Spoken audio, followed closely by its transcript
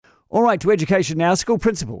All right, to education now. School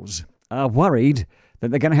principals are worried that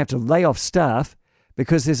they're going to have to lay off staff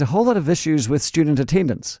because there's a whole lot of issues with student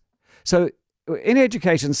attendance. So in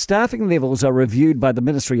education, staffing levels are reviewed by the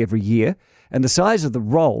ministry every year, and the size of the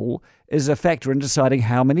role is a factor in deciding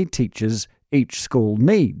how many teachers each school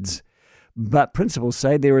needs. But principals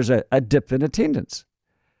say there is a dip in attendance.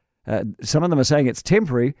 Some of them are saying it's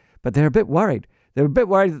temporary, but they're a bit worried. They're a bit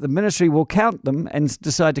worried that the ministry will count them and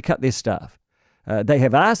decide to cut their staff. They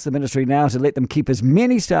have asked the ministry now to let them keep as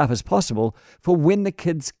many staff as possible for when the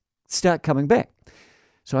kids start coming back.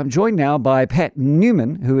 So I'm joined now by Pat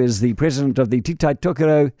Newman, who is the president of the Titai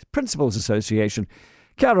Tokoro Principals Association.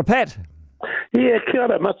 Kia ora, Pat. Yeah, kia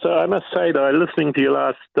ora. I must say, though, listening to your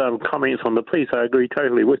last comments on the police, I agree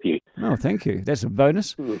totally with you. Oh, thank you. That's a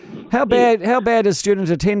bonus. How bad is student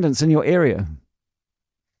attendance in your area?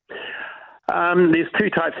 There's two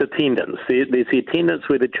types of attendance. There's the attendance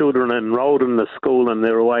where the children are enrolled in the school and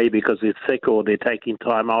they're away because they're sick or they're taking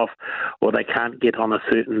time off or they can't get on a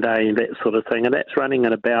certain day and that sort of thing. And that's running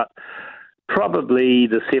at about probably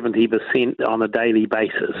the 70% on a daily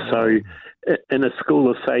basis. So in a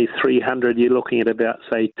school of, say, 300, you're looking at about,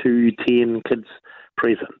 say, 210 kids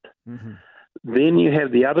present. Mm-hmm. Then you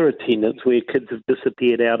have the other attendance where kids have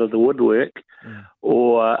disappeared out of the woodwork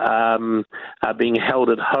or are being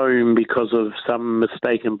held at home because of some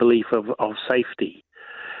mistaken belief of safety.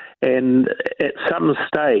 And at some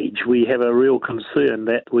stage, we have a real concern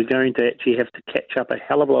that we're going to actually have to catch up a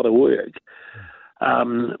hell of a lot of work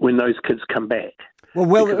when those kids come back.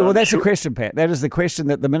 Well, that's the question, Pat. That is the question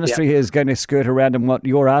that the ministry is going to skirt around and what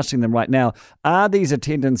you're asking them right now. Are these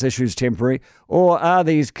attendance issues temporary or are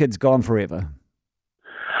these kids gone forever?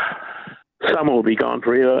 Some will be gone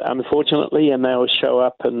forever, unfortunately, and they'll show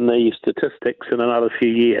up in the statistics in another few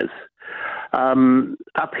years.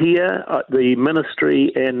 Up here, the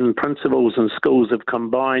ministry and principals and schools have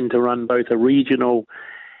combined to run both a regional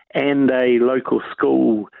and a local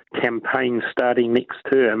school campaign starting next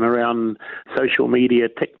term around social media,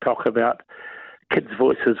 TikTok, about kids'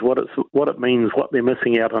 voices, what it means, what they're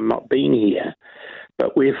missing out on not being here.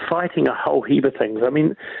 But we're fighting a whole heap of things. I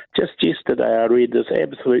mean, just yesterday I read this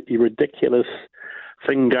absolutely ridiculous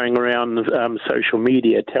thing going around social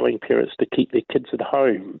media telling parents to keep their kids at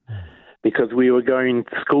home because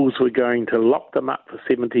schools were going to lock them up for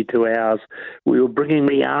 72 hours. We were bringing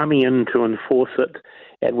the army in to enforce it,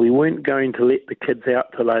 and we weren't going to let the kids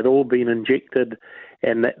out till they'd all been injected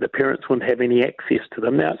and that the parents wouldn't have any access to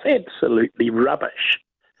them. Now, it's absolutely rubbish.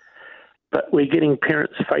 But we're getting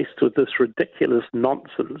parents faced with this ridiculous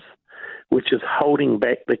nonsense, which is holding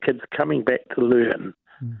back the kids coming back to learn.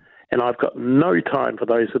 And I've got no time for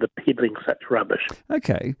those that are peddling such rubbish.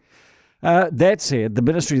 Okay. That said, the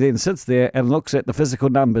ministry then sits there and looks at the physical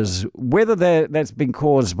numbers, whether that's been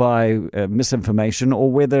caused by misinformation or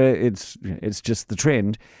whether it's just the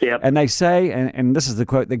trend. Yep. And they say, and this is the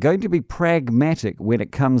quote, they're going to be pragmatic when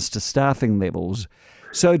it comes to staffing levels.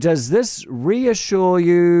 So does this reassure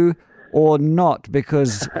you or not?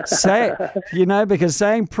 Because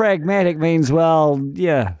saying pragmatic means, well,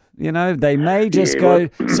 yeah, they may just go,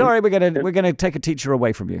 sorry, we're gonna take a teacher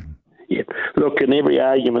away from you. Yeah. Look, in every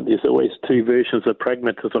argument, there's always two versions of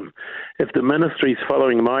pragmatism. If the ministry's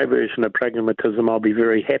following my version of pragmatism, I'll be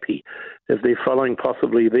very happy. If they're following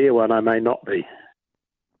possibly their one, I may not be.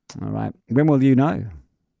 All right. When will you know?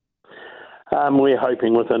 We're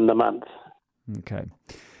hoping within the month. Okay.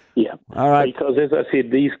 Yeah. All right. Because, as I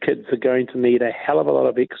said, these kids are going to need a hell of a lot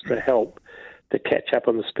of extra help to catch up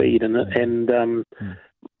on the speed. And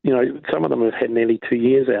some of them have had nearly 2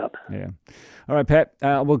 years out. Yeah. All right, Pat,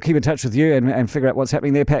 we'll keep in touch with you and figure out what's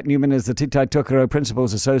happening there. Pat Newman is the Titai Tokoro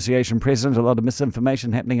Principals Association president. A lot of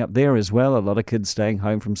misinformation happening up there as well. A lot of kids staying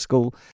home from school.